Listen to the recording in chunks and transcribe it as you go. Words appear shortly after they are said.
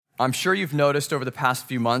I'm sure you've noticed over the past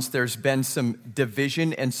few months there's been some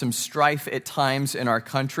division and some strife at times in our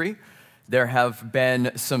country. There have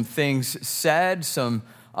been some things said, some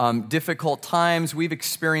difficult times. We've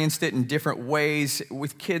experienced it in different ways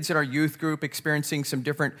with kids in our youth group experiencing some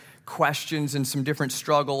different questions and some different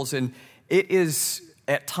struggles. And it is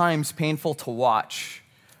at times painful to watch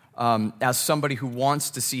as somebody who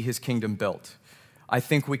wants to see his kingdom built. I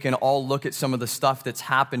think we can all look at some of the stuff that's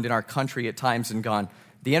happened in our country at times and gone,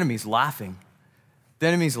 the enemy's laughing. The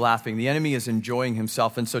enemy's laughing. The enemy is enjoying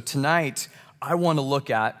himself. And so tonight, I want to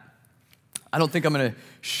look at, I don't think I'm going to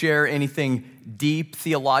share anything deep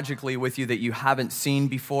theologically with you that you haven't seen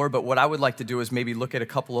before, but what I would like to do is maybe look at a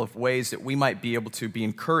couple of ways that we might be able to be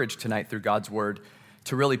encouraged tonight through God's word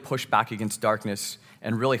to really push back against darkness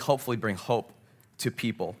and really hopefully bring hope to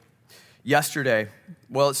people. Yesterday,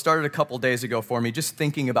 well, it started a couple days ago for me, just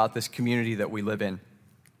thinking about this community that we live in.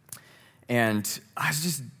 And I was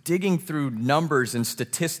just digging through numbers and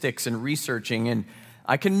statistics and researching, and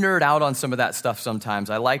I can nerd out on some of that stuff sometimes.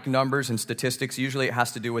 I like numbers and statistics. Usually it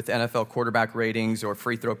has to do with NFL quarterback ratings or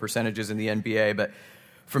free throw percentages in the NBA, but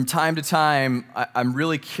from time to time, I'm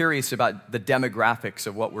really curious about the demographics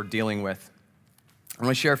of what we're dealing with. I'm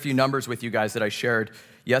going to share a few numbers with you guys that I shared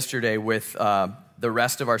yesterday with the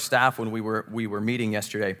rest of our staff when we were meeting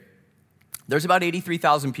yesterday. There's about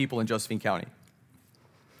 83,000 people in Josephine County.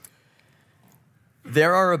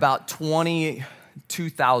 There are about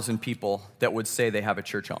 22,000 people that would say they have a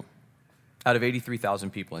church home out of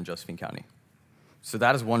 83,000 people in Josephine County. So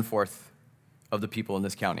that is 1/4 of the people in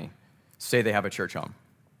this county say they have a church home.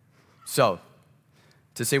 So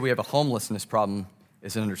to say we have a homelessness problem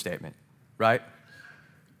is an understatement, right?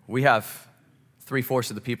 We have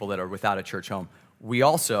 3/4 of the people that are without a church home. We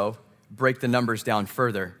also break the numbers down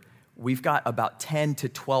further. We've got about 10 to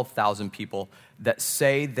 12,000 people that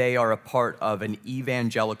say they are a part of an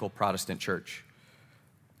evangelical Protestant church.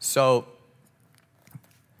 So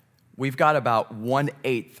we've got about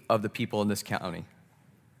 1/8 of the people in this county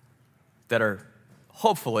that are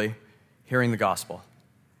hopefully hearing the gospel.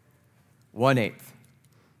 1/8.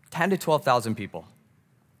 10 to 12,000 people.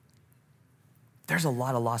 There's a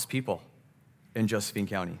lot of lost people in Josephine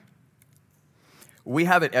County. We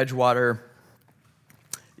have at Edgewater,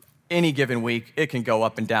 any given week, it can go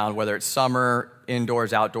up and down, whether it's summer,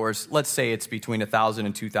 indoors, outdoors. Let's say it's between 1,000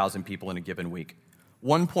 and 2,000 people in a given week.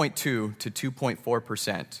 1.2 to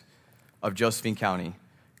 2.4% of Josephine County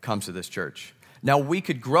comes to this church. Now, we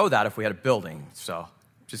could grow that if we had a building, so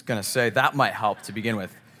just going to say that might help to begin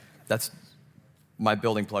with. That's my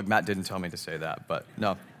building plug. Matt didn't tell me to say that, but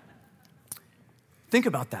no. Think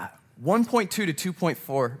about that. 1.2 to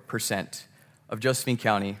 2.4% of Josephine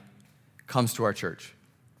County comes to our church.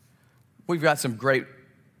 We've got some great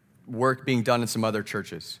work being done in some other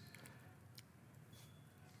churches.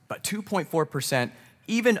 But 2.4%,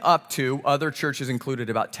 even up to other churches included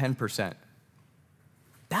about 10%.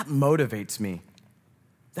 That motivates me.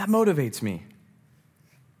 That motivates me.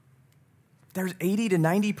 There's 80 to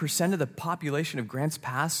 90% of the population of Grants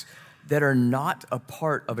Pass that are not a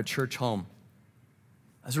part of a church home.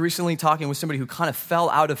 I was recently talking with somebody who kind of fell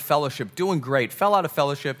out of fellowship, doing great, fell out of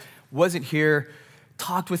fellowship, wasn't here,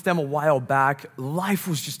 talked with them a while back. Life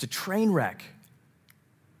was just a train wreck.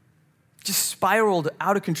 Just spiraled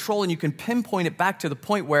out of control, and you can pinpoint it back to the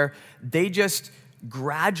point where they just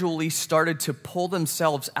gradually started to pull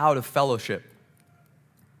themselves out of fellowship.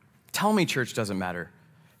 Tell me church doesn't matter.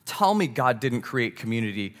 Tell me God didn't create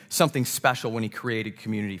community, something special when he created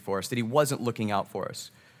community for us, that he wasn't looking out for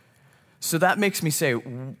us. So that makes me say,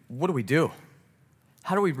 what do we do?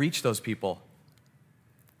 How do we reach those people?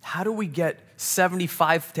 How do we get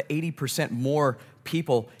 75 to 80% more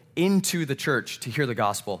people into the church to hear the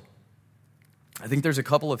gospel? I think there's a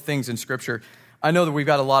couple of things in Scripture. I know that we've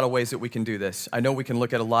got a lot of ways that we can do this. I know we can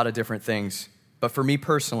look at a lot of different things. But for me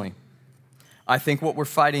personally, I think what we're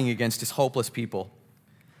fighting against is hopeless people.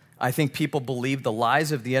 I think people believe the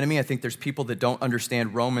lies of the enemy. I think there's people that don't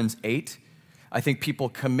understand Romans 8. I think people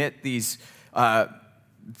commit these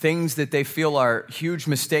things that they feel are huge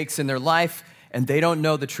mistakes in their life, and they don't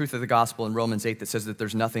know the truth of the gospel in Romans 8 that says that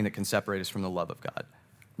there's nothing that can separate us from the love of God.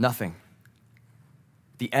 Nothing.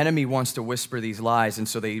 The enemy wants to whisper these lies, and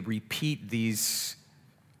so they repeat these,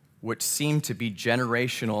 which seem to be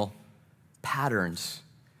generational patterns,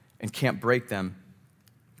 and can't break them.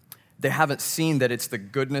 They haven't seen that it's the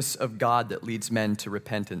goodness of God that leads men to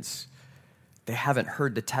repentance. They haven't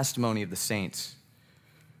heard the testimony of the saints.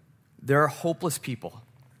 There are hopeless people.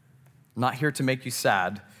 I'm not here to make you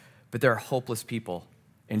sad, but there are hopeless people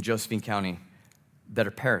in Josephine County that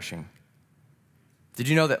are perishing. Did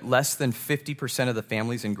you know that less than 50% of the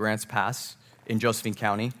families in Grants Pass in Josephine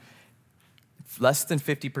County less than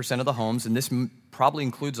 50% of the homes, and this probably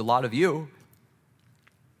includes a lot of you,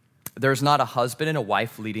 there's not a husband and a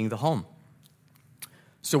wife leading the home.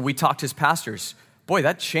 So we talked as pastors, boy,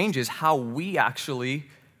 that changes how we actually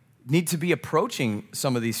need to be approaching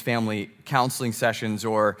some of these family counseling sessions,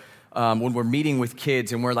 or when we're meeting with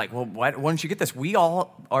kids and we're like, well, why don't you get this? We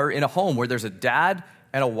all are in a home where there's a dad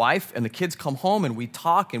and a wife, and the kids come home and we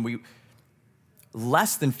talk, and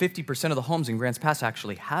less than 50% of the homes in Grants Pass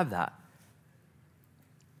actually have that.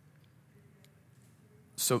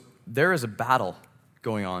 So there is a battle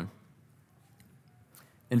going on.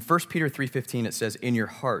 In 1 Peter 3:15, it says, in your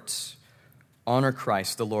hearts, honor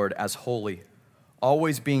Christ the Lord as holy,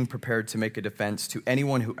 always being prepared to make a defense to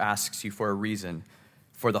anyone who asks you for a reason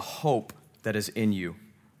for the hope that is in you.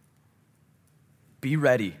 Be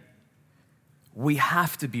ready. We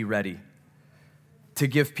have to be ready to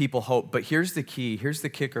give people hope. But here's the key, here's the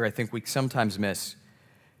kicker I think we sometimes miss.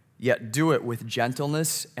 Yet do it with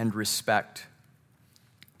gentleness and respect.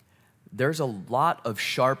 There's a lot of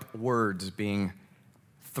sharp words being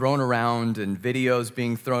thrown around and videos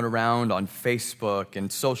being thrown around on Facebook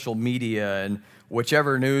and social media and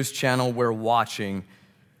whichever news channel we're watching.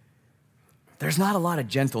 There's not a lot of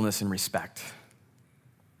gentleness and respect.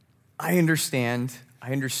 I understand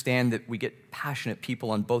that we get passionate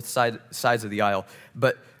people on both sides of the aisle,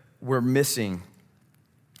 but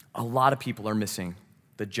a lot of people are missing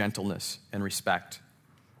the gentleness and respect.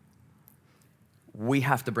 We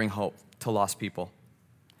have to bring hope to lost people.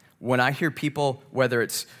 When I hear people, whether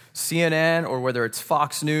it's CNN or whether it's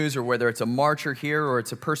Fox News or whether it's a marcher here or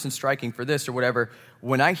it's a person striking for this or whatever,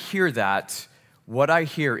 when I hear that, what I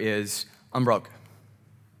hear is, I'm broke.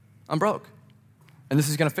 I'm broke. And this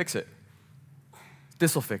is going to fix it.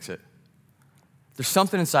 This will fix it. There's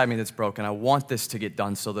something inside me that's broken. I want this to get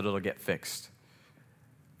done so that it'll get fixed.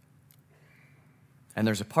 And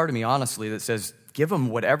there's a part of me, honestly, that says, give them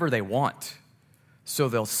whatever they want so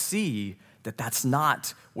they'll see that that's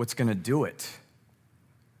not what's going to do it.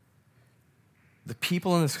 The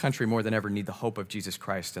people in this country more than ever need the hope of Jesus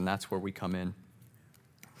Christ, and that's where we come in.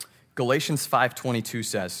 Galatians 5:22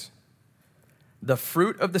 says, the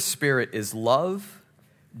fruit of the Spirit is love,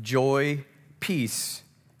 joy, peace,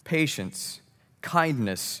 patience,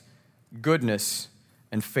 kindness, goodness,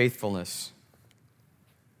 and faithfulness.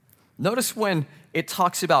 Notice when it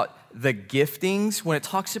talks about the giftings, when it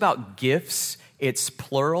talks about gifts, it's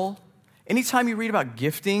plural. Anytime you read about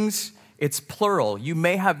giftings, it's plural. You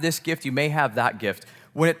may have this gift, you may have that gift.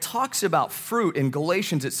 When it talks about fruit in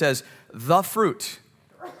Galatians, it says the fruit.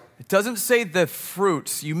 It doesn't say the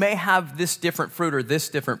fruits. You may have this different fruit or this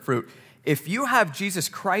different fruit. If you have Jesus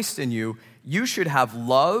Christ in you, you should have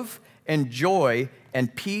love and joy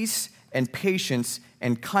and peace and patience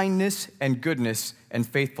and kindness and goodness and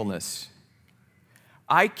faithfulness.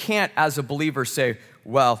 I can't, as a believer, say,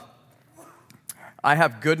 well, I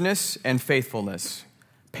have goodness and faithfulness.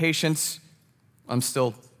 Patience, I'm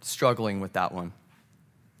still struggling with that one.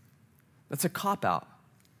 That's a cop-out.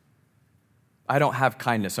 I don't have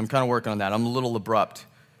kindness. I'm kind of working on that. I'm a little abrupt.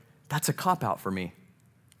 That's a cop-out for me.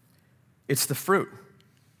 It's the fruit.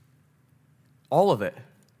 All of it.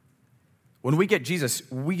 When we get Jesus,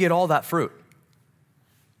 we get all that fruit.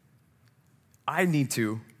 I need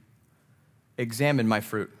to examine my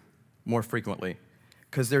fruit more frequently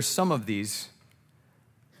because there's some of these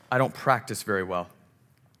I don't practice very well.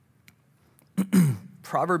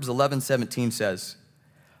 Proverbs 11:17 says,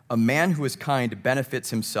 a man who is kind benefits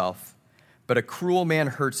himself, but a cruel man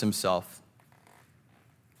hurts himself.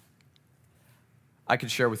 I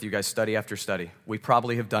could share with you guys study after study. We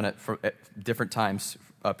probably have done it at different times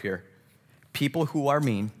up here. People who are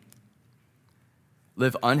mean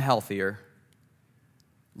live unhealthier,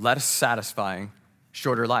 less satisfying,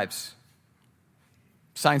 shorter lives.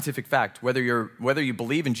 Scientific fact, whether you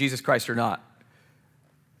believe in Jesus Christ or not,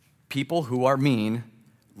 people who are mean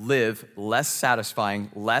live less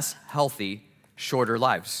satisfying, less healthy, shorter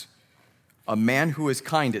lives. A man who is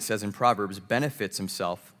kind, it says in Proverbs, benefits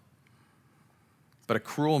himself, but a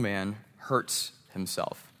cruel man hurts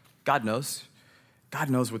himself. God knows. God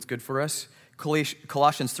knows what's good for us.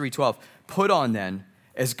 Colossians 3:12, put on then,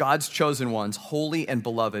 as God's chosen ones, holy and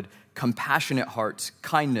beloved, compassionate hearts,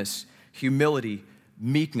 kindness, humility,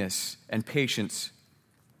 meekness, and patience.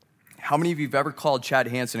 How many of you have ever called Chad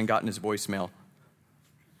Hansen and gotten his voicemail?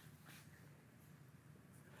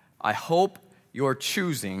 I hope you're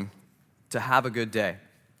choosing to have a good day.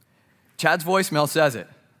 Chad's voicemail says it.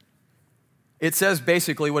 It says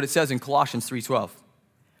basically what it says in Colossians 3:12.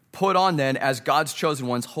 Put on then, as God's chosen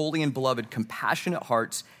ones, holy and beloved, compassionate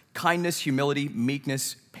hearts, kindness, humility,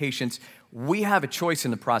 meekness, patience. we have a choice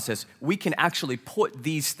in the process. We can actually put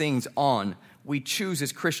these things on. We choose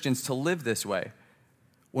as Christians to live this way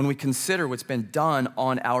when we consider what's been done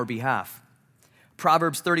on our behalf.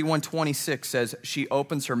 Proverbs 31:26 says, she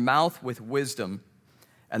opens her mouth with wisdom,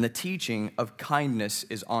 and the teaching of kindness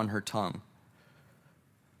is on her tongue.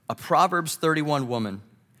 A Proverbs 31 woman,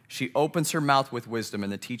 she opens her mouth with wisdom,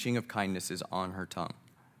 and the teaching of kindness is on her tongue.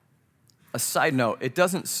 A side note, it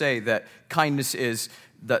doesn't say that kindness is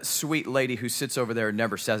the sweet lady who sits over there and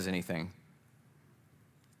never says anything.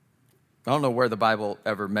 I don't know where the Bible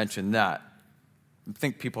ever mentioned that. I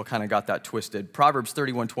think people kind of got that twisted. Proverbs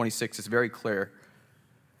 31:26 is very clear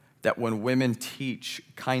that when women teach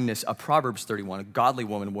kindness, a Proverbs 31, a godly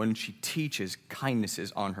woman, when she teaches, kindness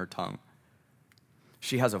is on her tongue.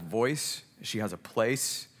 She has a voice, she has a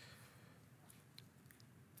place,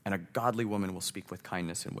 and a godly woman will speak with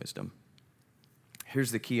kindness and wisdom.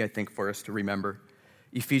 Here's the key, I think, for us to remember.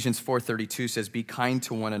 Ephesians 4:32 says, be kind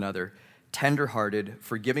to one another, tenderhearted,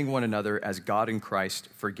 forgiving one another as God in Christ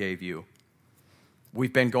forgave you.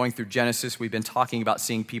 We've been going through Genesis. We've been talking about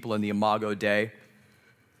seeing people in the Imago Dei.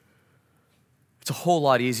 It's a whole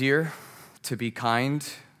lot easier to be kind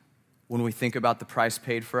when we think about the price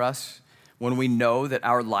paid for us, when we know that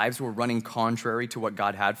our lives were running contrary to what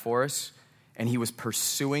God had for us, and he was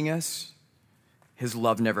pursuing us. His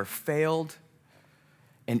love never failed.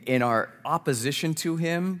 And in our opposition to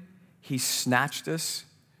him, he snatched us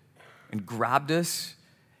and grabbed us,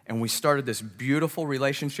 and we started this beautiful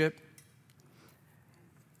relationship.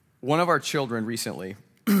 One of our children recently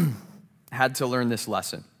had to learn this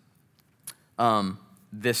lesson.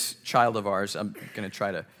 This child of ours, I'm going to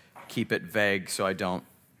try to keep it vague so I don't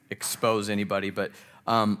expose anybody, but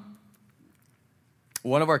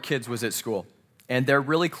one of our kids was at school, and they're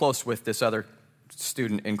really close with this other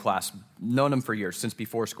student in class, known them for years, since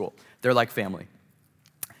before school. They're like family.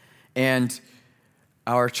 And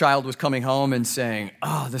our child was coming home and saying,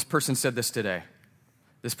 oh, this person said this today.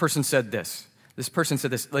 This person said this. This person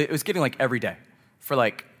said this. It was getting like every day for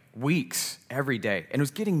like weeks, every day. And it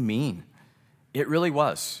was getting mean. It really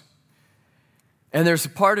was. And there's a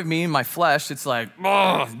part of me in my flesh that's like,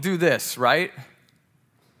 oh, do this, right?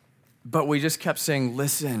 But we just kept saying,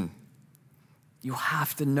 listen, you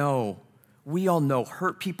have to know. We all know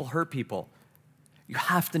hurt people hurt people. You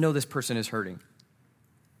have to know this person is hurting.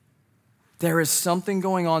 There is something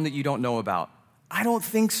going on that you don't know about. I don't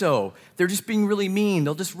think so. They're just being really mean.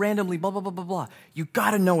 They'll just randomly blah, blah, blah, blah, blah. You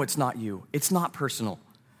got to know it's not you. It's not personal.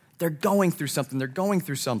 They're going through something. They're going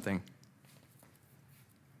through something.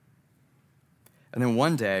 And then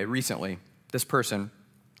one day, recently, this person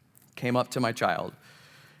came up to my child.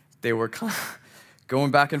 They were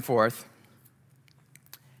going back and forth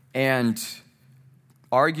and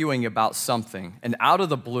arguing about something. And out of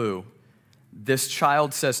the blue, this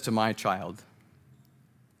child says to my child,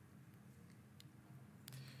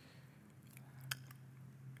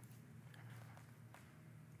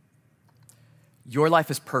 your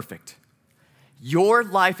life is perfect. Your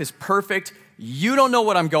life is perfect. You don't know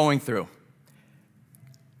what I'm going through.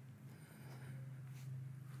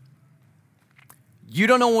 You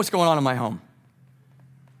don't know what's going on in my home.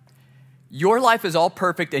 Your life is all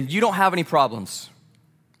perfect and you don't have any problems,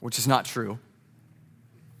 which is not true.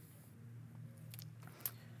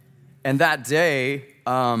 And that day,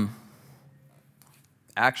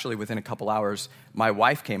 actually within a couple hours, my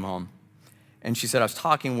wife came home and she said, I was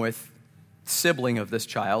talking with a sibling of this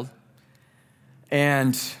child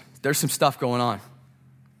and there's some stuff going on,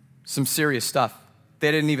 some serious stuff.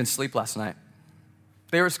 They didn't even sleep last night.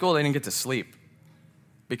 They were at school, they didn't get to sleep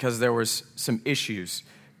because there was some issues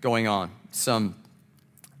going on, some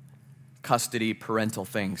custody, parental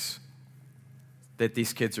things that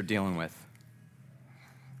these kids are dealing with.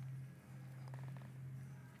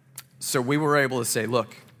 So we were able to say,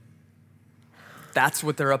 look, that's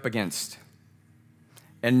what they're up against.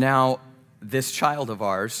 And now this child of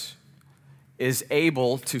ours is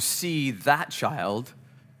able to see that child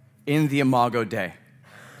in the Imago Dei.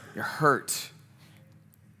 You're hurt.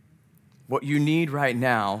 What you need right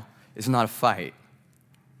now is not a fight.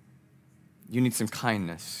 You need some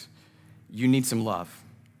kindness. You need some love.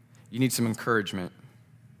 You need some encouragement.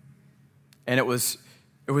 And it was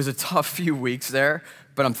a tough few weeks there,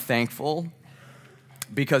 but I'm thankful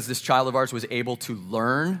because this child of ours was able to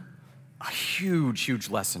learn a huge, huge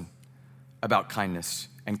lesson about kindness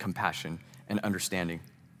and compassion and understanding.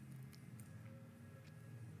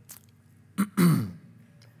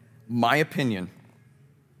 My opinion,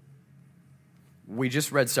 we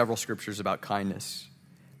just read several scriptures about kindness.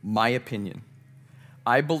 My opinion,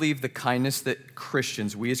 I believe the kindness that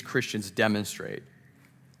Christians, we as Christians demonstrate,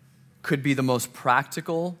 could be the most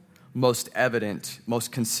practical, most evident,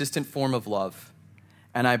 most consistent form of love.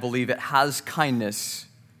 And I believe it has kindness.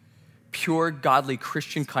 Pure, godly,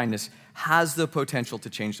 Christian kindness has the potential to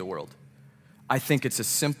change the world. I think it's a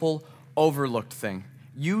simple, overlooked thing.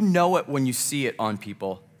 You know it when you see it on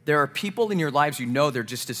people. There are people in your lives you know they're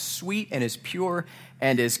just as sweet and as pure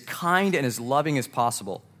and as kind and as loving as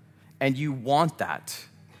possible. And you want that.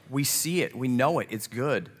 We see it. We know it. It's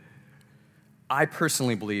good. I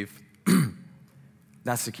personally believe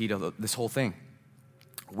that's the key to this whole thing.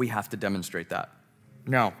 We have to demonstrate that.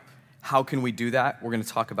 Now, how can we do that? We're going to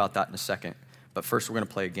talk about that in a second. But first, we're going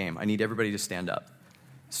to play a game. I need everybody to stand up.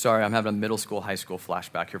 Sorry, I'm having a middle school, high school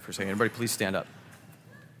flashback here for a second. Everybody, please stand up.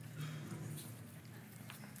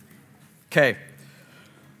 Okay.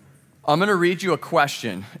 I'm going to read you a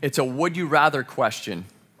question. It's a would you rather question.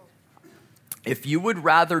 If you would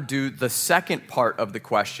rather do the second part of the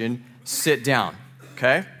question, sit down.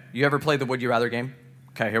 Okay? You ever play the would you rather game?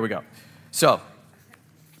 Okay, here we go. So,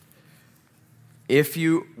 if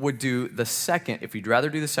you would do the second, if you'd rather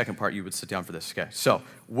do the second part, you would sit down for this. Okay, so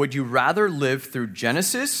would you rather live through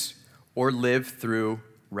Genesis or live through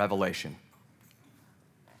Revelation?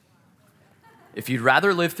 If you'd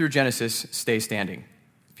rather live through Genesis, stay standing.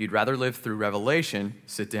 If you'd rather live through Revelation,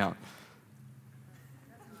 sit down.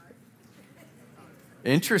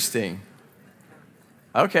 Interesting.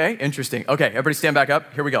 Okay, interesting. Okay, everybody stand back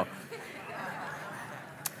up. Here we go.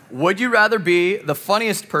 Would you rather be the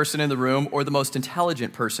funniest person in the room or the most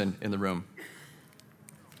intelligent person in the room?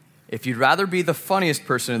 If you'd rather be the funniest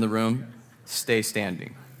person in the room, stay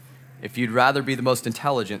standing. If you'd rather be the most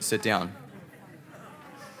intelligent, sit down.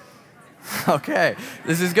 Okay,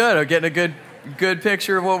 this is good. I'm getting a good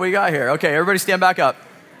picture of what we got here. Okay, everybody stand back up.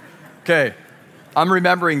 Okay, I'm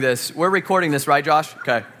remembering this. We're recording this, right, Josh?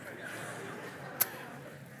 Okay.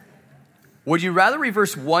 Would you rather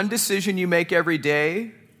reverse one decision you make every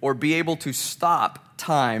day or be able to stop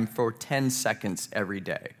time for 10 seconds every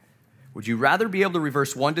day? Would you rather be able to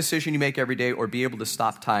reverse one decision you make every day or be able to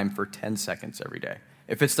stop time for 10 seconds every day?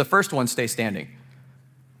 If it's the first one, stay standing.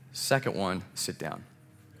 Second one, sit down.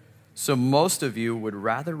 So most of you would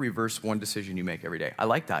rather reverse one decision you make every day. I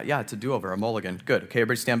like that. Yeah, it's a do-over, a mulligan. Good. Okay,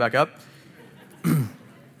 everybody stand back up.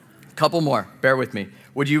 Couple more. Bear with me.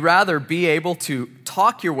 Would you rather be able to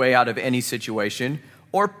talk your way out of any situation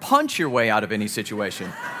or punch your way out of any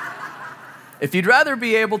situation? If you'd rather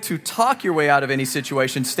be able to talk your way out of any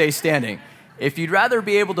situation, stay standing. If you'd rather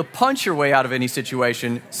be able to punch your way out of any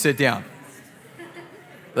situation, sit down.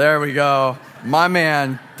 There we go. My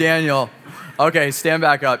man, Daniel. Okay, stand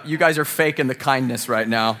back up. You guys are faking the kindness right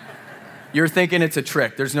now. You're thinking it's a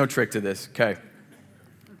trick. There's no trick to this. Okay.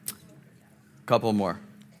 Couple more.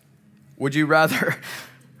 Would you rather...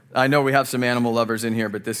 I know we have some animal lovers in here,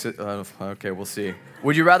 but this is... okay, we'll see.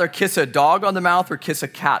 Would you rather kiss a dog on the mouth or kiss a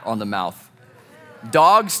cat on the mouth?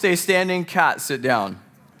 Dog, stay standing. Cat, sit down.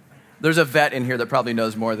 There's a vet in here that probably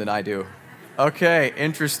knows more than I do. Okay,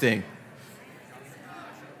 interesting.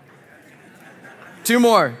 Two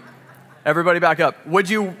more. Everybody back up.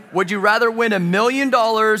 Would you rather win $1 million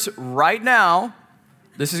right now?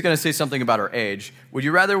 This is going to say something about our age. Would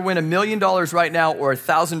you rather win $1 million right now or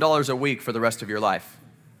 $1,000 a week for the rest of your life?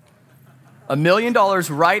 $1 million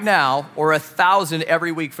right now or $1,000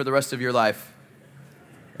 every week for the rest of your life?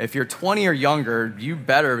 If you're 20 or younger, you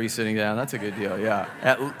better be sitting down. That's a good deal, yeah.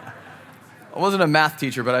 I wasn't a math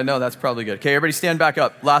teacher, but I know that's probably good. Okay, everybody stand back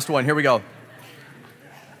up. Last one, here we go.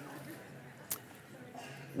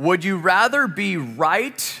 Would you rather be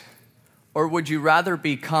right or would you rather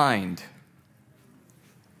be kind?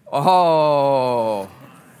 Oh,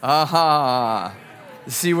 aha.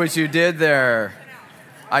 See what you did there.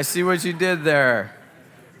 I see what you did there.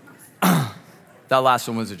 That last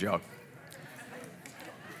one was a joke.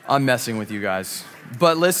 I'm messing with you guys.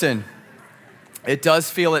 But listen, it does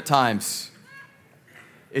feel at times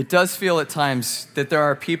that there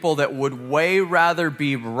are people that would way rather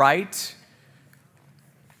be right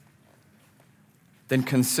than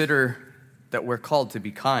consider that we're called to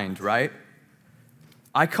be kind, right?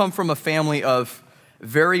 I come from a family of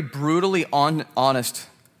very brutally honest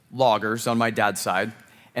loggers on my dad's side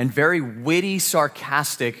and very witty,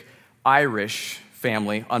 sarcastic Irish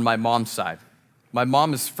family on my mom's side. My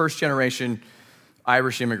mom is first generation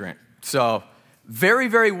Irish immigrant. So very,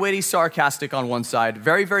 very witty, sarcastic on one side,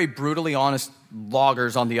 very, very brutally honest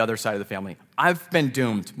loggers on the other side of the family. I've been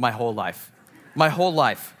doomed my whole life.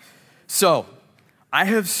 So I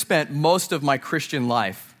have spent most of my Christian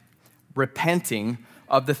life repenting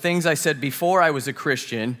of the things I said before I was a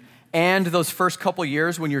Christian and those first couple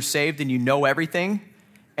years when you're saved and you know everything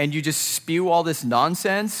and you just spew all this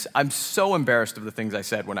nonsense. I'm so embarrassed of the things I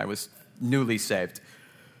said when I was newly saved.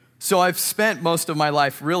 So I've spent most of my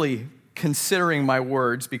life really considering my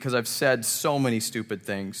words because I've said so many stupid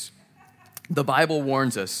things. The Bible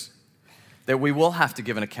warns us that we will have to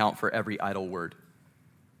give an account for every idle word.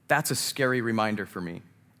 That's a scary reminder for me.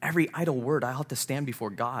 Every idle word, I'll have to stand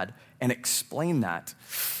before God and explain that.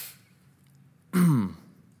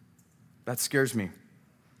 That scares me.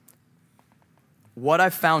 What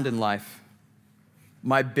I've found in life,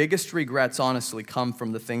 my biggest regrets honestly come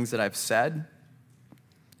from the things that I've said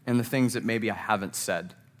and the things that maybe I haven't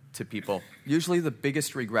said to people. Usually the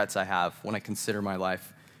biggest regrets I have when I consider my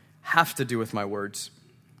life have to do with my words.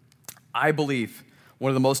 I believe one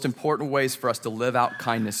of the most important ways for us to live out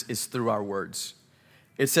kindness is through our words.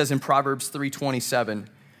 It says in Proverbs 3:27,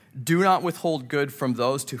 "Do not withhold good from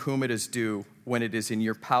those to whom it is due when it is in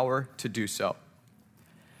your power to do so."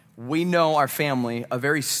 We know our family, a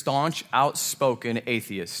very staunch, outspoken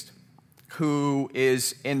atheist who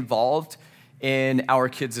is involved in our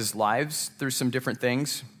kids' lives through some different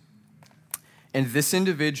things. And this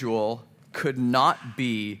individual could not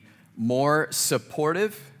be more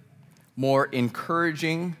supportive, more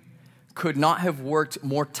encouraging, could not have worked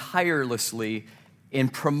more tirelessly in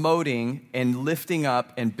promoting and lifting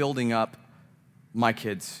up and building up my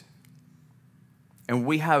kids. And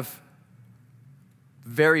we have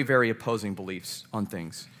very, very opposing beliefs on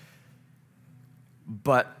things.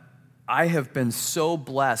 But I have been so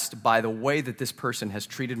blessed by the way that this person has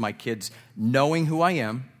treated my kids, knowing who I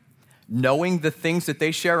am, knowing the things that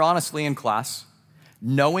they share honestly in class,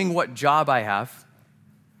 knowing what job I have.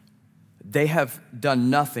 They have done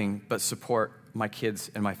nothing but support my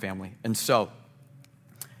kids and my family. And so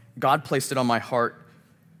God placed it on my heart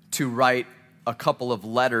to write a couple of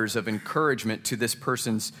letters of encouragement to this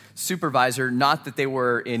person's supervisor, not that they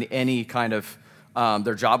were in any kind of,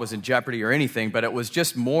 their job was in jeopardy or anything, but it was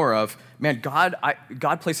just more of, man, God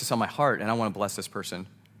placed this on my heart and I want to bless this person.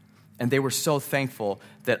 And they were so thankful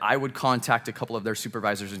that I would contact a couple of their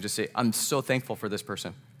supervisors and just say, I'm so thankful for this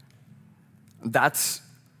person. That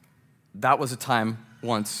was a time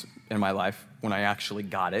once in my life when I actually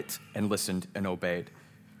got it and listened and obeyed.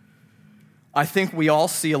 I think we all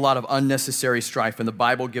see a lot of unnecessary strife, and the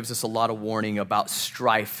Bible gives us a lot of warning about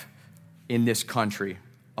strife in this country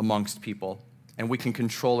amongst people, and we can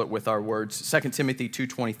control it with our words. 2 Timothy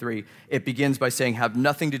 2:23, it begins by saying, "Have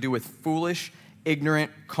nothing to do with foolish,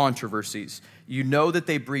 ignorant controversies. You know that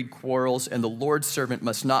they breed quarrels, and the Lord's servant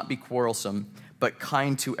must not be quarrelsome, but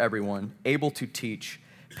kind to everyone, able to teach,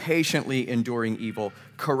 patiently enduring evil,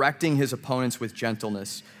 correcting his opponents with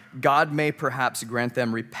gentleness. God may perhaps grant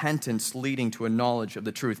them repentance leading to a knowledge of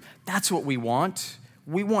the truth." That's what we want.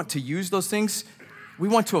 We want to use those things. We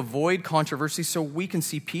want to avoid controversy so we can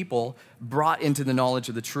see people brought into the knowledge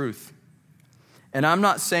of the truth. And I'm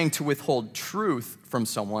not saying to withhold truth from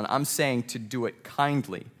someone. I'm saying to do it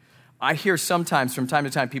kindly. I hear sometimes, from time to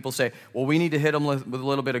time, people say, well, we need to hit them with a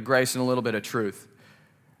little bit of grace and a little bit of truth.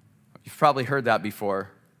 You've probably heard that before,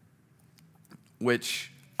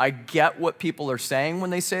 which I get what people are saying when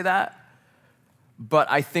they say that, but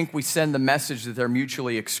I think we send the message that they're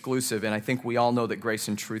mutually exclusive, and I think we all know that grace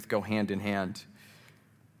and truth go hand in hand.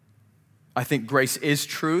 I think grace is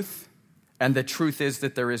truth, and the truth is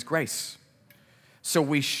that there is grace. So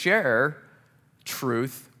we share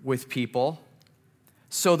truth with people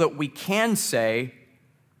so that we can say,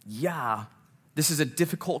 yeah, this is a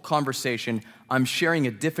difficult conversation. I'm sharing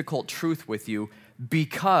a difficult truth with you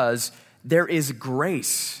because there is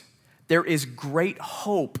grace. There is great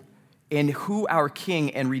hope in who our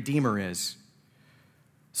King and Redeemer is.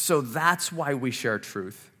 So that's why we share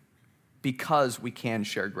truth, because we can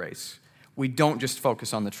share grace. We don't just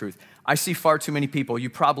focus on the truth. I see far too many people, you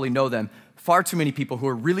probably know them, far too many people who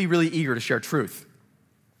are really, really eager to share truth.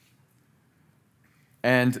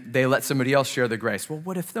 And they let somebody else share the grace. Well,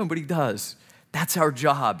 what if nobody does? That's our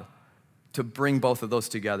job, to bring both of those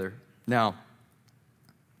together. Now,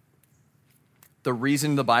 the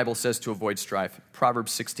reason the Bible says to avoid strife,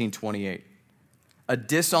 Proverbs 16:28. A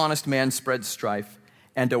dishonest man spreads strife,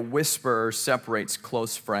 and a whisperer separates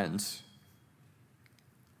close friends.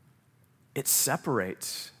 It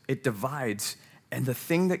separates, it divides, and the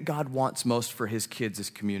thing that God wants most for his kids is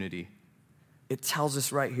community. It tells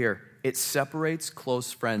us right here, it separates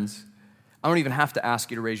close friends. I don't even have to ask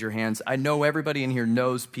you to raise your hands. I know everybody in here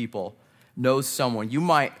knows people, knows someone. You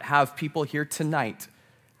might have people here tonight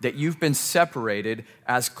that you've been separated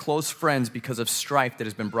as close friends because of strife that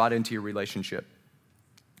has been brought into your relationship.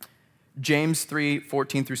 James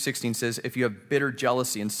 3:14-16 says, if you have bitter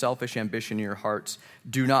jealousy and selfish ambition in your hearts,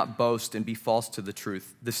 do not boast and be false to the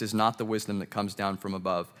truth. This is not the wisdom that comes down from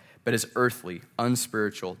above, but is earthly,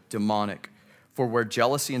 unspiritual, demonic. For where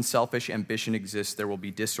jealousy and selfish ambition exist, there will be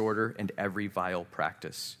disorder and every vile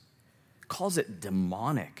practice. Calls it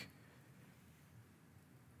demonic.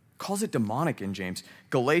 Calls it demonic in James.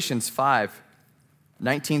 Galatians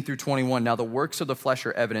 5:19 through 21. Now the works of the flesh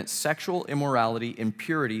are evident: sexual immorality,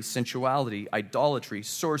 impurity, sensuality, idolatry,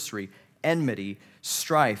 sorcery, enmity,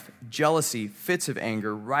 strife, jealousy, fits of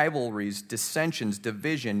anger, rivalries, dissensions,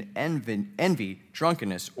 division, envy,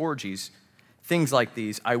 drunkenness, orgies, things like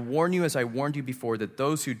these. I warn you, as I warned you before, that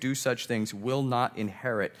those who do such things will not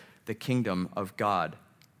inherit the kingdom of God.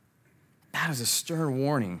 That is a stern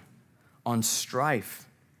warning on strife.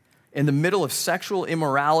 In the middle of sexual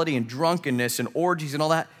immorality and drunkenness and orgies and all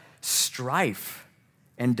that, strife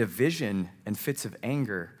and division and fits of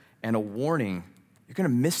anger and a warning, you're going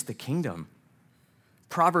to miss the kingdom.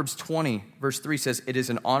 Proverbs 20, verse 3 says, it is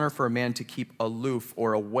an honor for a man to keep aloof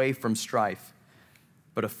or away from strife,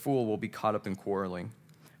 but a fool will be caught up in quarreling.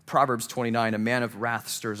 Proverbs 29, a man of wrath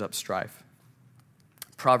stirs up strife.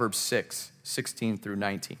 Proverbs 6:16 through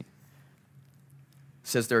 19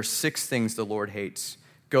 says there are 6 things the Lord hates.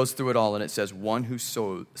 Goes through it all, and it says, one who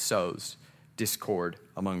sows discord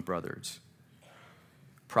among brothers.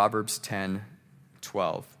 Proverbs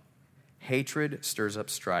 10:12, hatred stirs up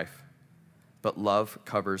strife, but love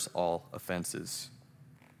covers all offenses.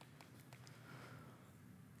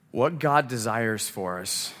 What God desires for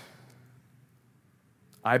us,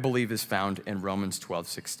 I believe, is found in Romans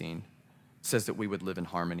 12:16. It says that we would live in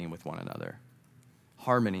harmony with one another.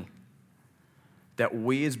 Harmony. That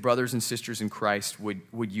we as brothers and sisters in Christ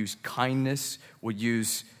would use kindness, would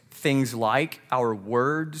use things like our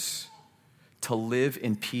words to live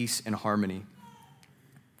in peace and harmony.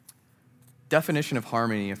 Definition of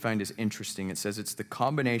harmony I find is interesting. It says it's the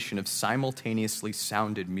combination of simultaneously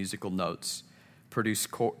sounded musical notes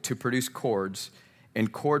to produce chords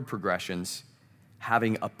and chord progressions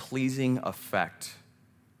having a pleasing effect,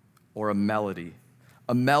 or a melody.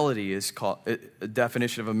 A melody is called, a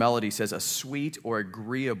definition of a melody says a sweet or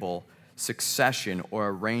agreeable succession or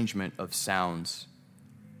arrangement of sounds.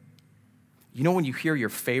 You know when you hear your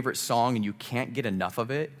favorite song and you can't get enough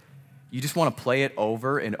of it? You just want to play it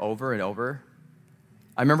over and over and over.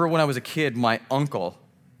 I remember when I was a kid, my uncle,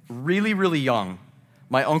 really, really young,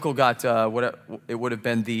 my uncle got it would have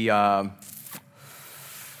been the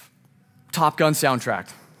Top Gun soundtrack.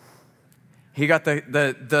 He got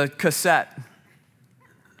the cassette,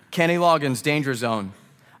 Kenny Loggins' Danger Zone.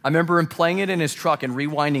 I remember him playing it in his truck and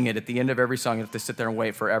rewinding it at the end of every song. You have to sit there and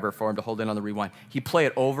wait forever for him to hold in on the rewind. He'd play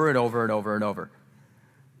it over and over and over and over.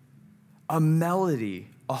 A melody,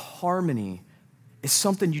 a harmony, is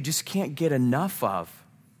something you just can't get enough of.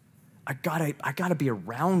 I gotta be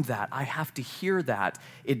around that. I have to hear that.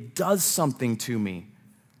 It does something to me.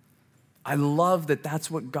 I love that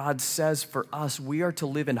that's what God says for us. We are to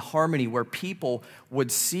live in harmony where people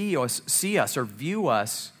would see us or view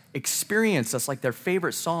us, experience us like their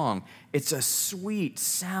favorite song. It's a sweet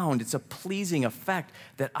sound. It's a pleasing effect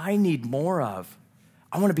that I need more of.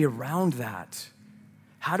 I want to be around that.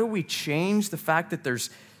 How do we change the fact that there's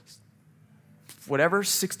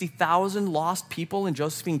 60,000 lost people in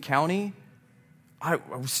Josephine County?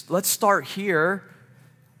 Let's start here.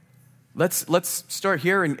 Let's start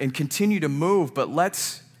here and continue to move, but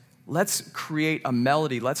let's create a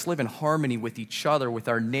melody. Let's live in harmony with each other, with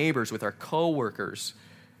our neighbors, with our coworkers.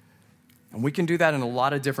 And we can do that in a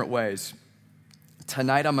lot of different ways.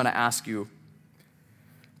 Tonight I'm going to ask you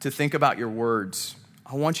to think about your words.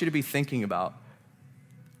 I want you to be thinking about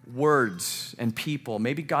words and people.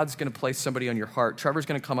 Maybe God's going to place somebody on your heart. Trevor's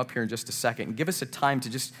going to come up here in just a second and give us a time to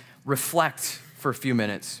just reflect for a few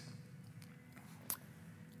minutes.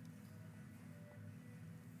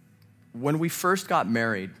 When we first got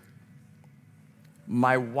married,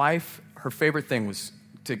 my wife, her favorite thing was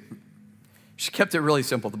she kept it really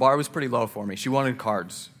simple. The bar was pretty low for me. She wanted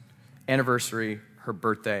cards. Anniversary, her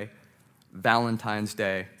birthday, Valentine's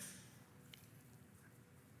Day.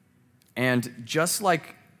 And just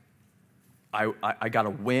like I got a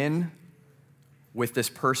win with this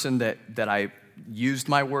person that I used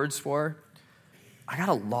my words for, I got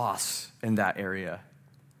a loss in that area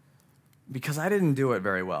because I didn't do it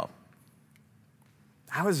very well.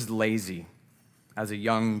 I was lazy as a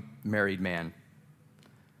young married man.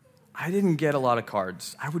 I didn't get a lot of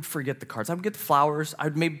cards. I would forget the cards. I would get the flowers. I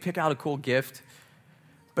would maybe pick out a cool gift.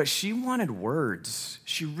 But she wanted words.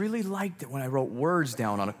 She really liked it when I wrote words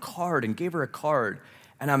down on a card and gave her a card.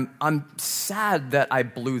 And I'm sad that I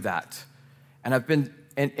blew that.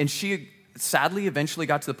 And she sadly eventually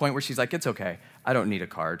got to the point where she's like, it's okay. I don't need a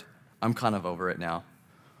card. I'm kind of over it now.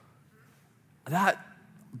 That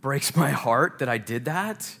breaks my heart that I did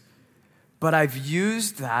that. But I've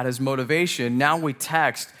used that as motivation. Now we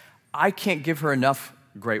text. I can't give her enough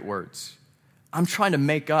great words. I'm trying to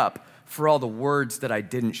make up for all the words that I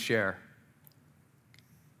didn't share.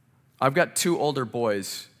 I've got 2 older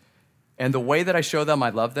boys, and the way that I show them I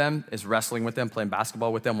love them is wrestling with them, playing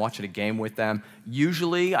basketball with them, watching a game with them.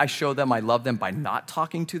 Usually I show them I love them by not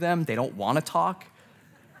talking to them. They don't want to talk.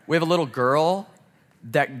 We have a little girl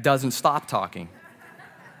that doesn't stop talking.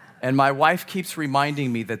 And my wife keeps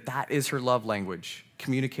reminding me that that is her love language,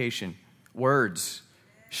 communication, words.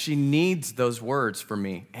 She needs those words from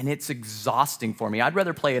me, and it's exhausting for me. I'd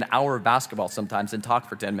rather play an hour of basketball sometimes than talk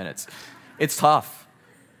for 10 minutes. It's tough.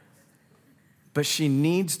 But she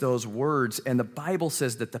needs those words, and the Bible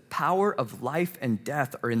says that the power of life and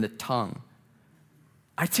death are in the tongue.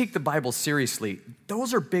 I take the Bible seriously.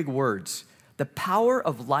 Those are big words. The power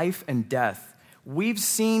of life and death. We've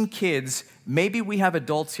seen kids, maybe we have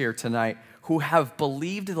adults here tonight, who have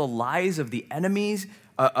believed the lies of the enemies,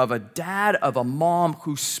 of a dad, of a mom,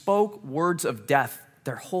 who spoke words of death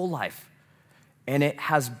their whole life. And it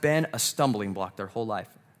has been a stumbling block their whole life.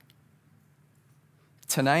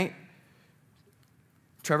 Tonight,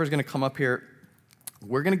 Trevor's going to come up here.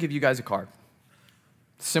 We're going to give you guys a card.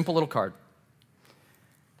 Simple little card.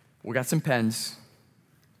 We got some pens.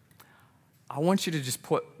 I want you to just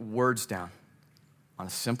put words down on a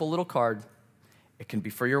simple little card. It can be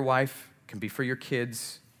for your wife. It can be for your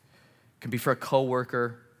kids. It can be for a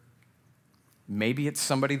coworker. Maybe it's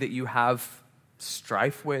somebody that you have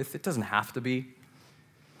strife with. It doesn't have to be.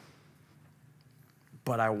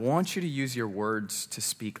 But I want you to use your words to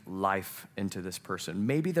speak life into this person.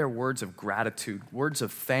 Maybe they're words of gratitude, words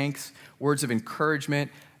of thanks, words of encouragement.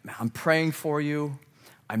 I'm praying for you.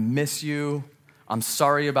 I miss you. I'm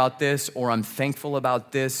sorry about this, or I'm thankful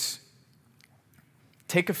about this.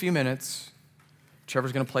 Take a few minutes.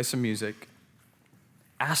 Trevor's going to play some music.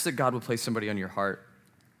 Ask that God will place somebody on your heart.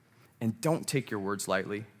 And don't take your words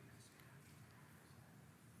lightly.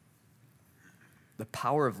 The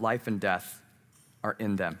power of life and death are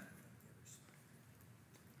in them.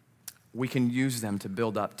 We can use them to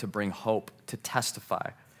build up, to bring hope, to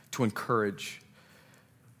testify, to encourage,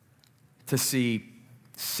 to see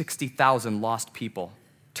 60,000 lost people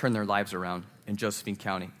turn their lives around in Josephine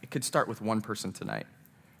County. It could start with one person tonight.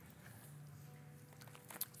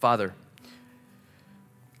 Father,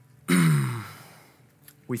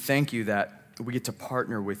 we thank you that we get to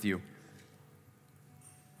partner with you.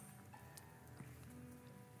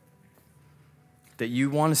 That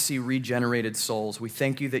you want to see regenerated souls. We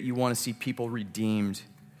thank you that you want to see people redeemed.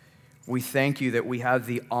 We thank you that we have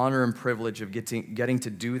the honor and privilege of getting to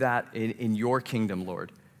do that in your kingdom,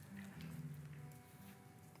 Lord.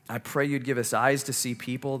 I pray you'd give us eyes to see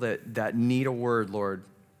people that need a word, Lord,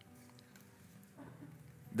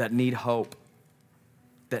 that need hope,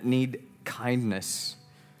 that need kindness.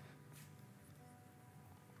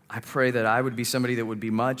 I pray that I would be somebody that would be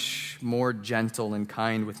much more gentle and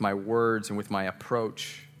kind with my words and with my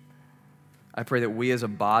approach. I pray that we as a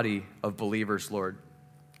body of believers, Lord,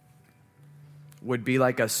 would be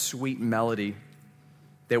like a sweet melody,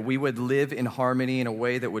 that we would live in harmony in a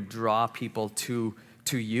way that would draw people to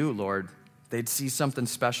you, Lord. They'd see something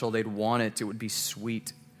special. They'd want it. It would be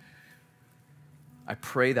sweet. I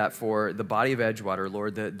pray that for the body of Edgewater,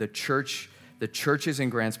 Lord, the churches in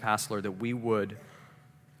Grants Pass, Lord, that we would,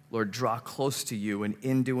 Lord, draw close to you, and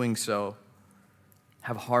in doing so,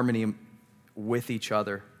 have harmony with each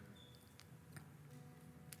other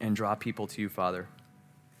and draw people to you, Father.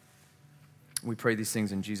 We pray these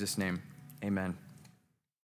things in Jesus' name. Amen.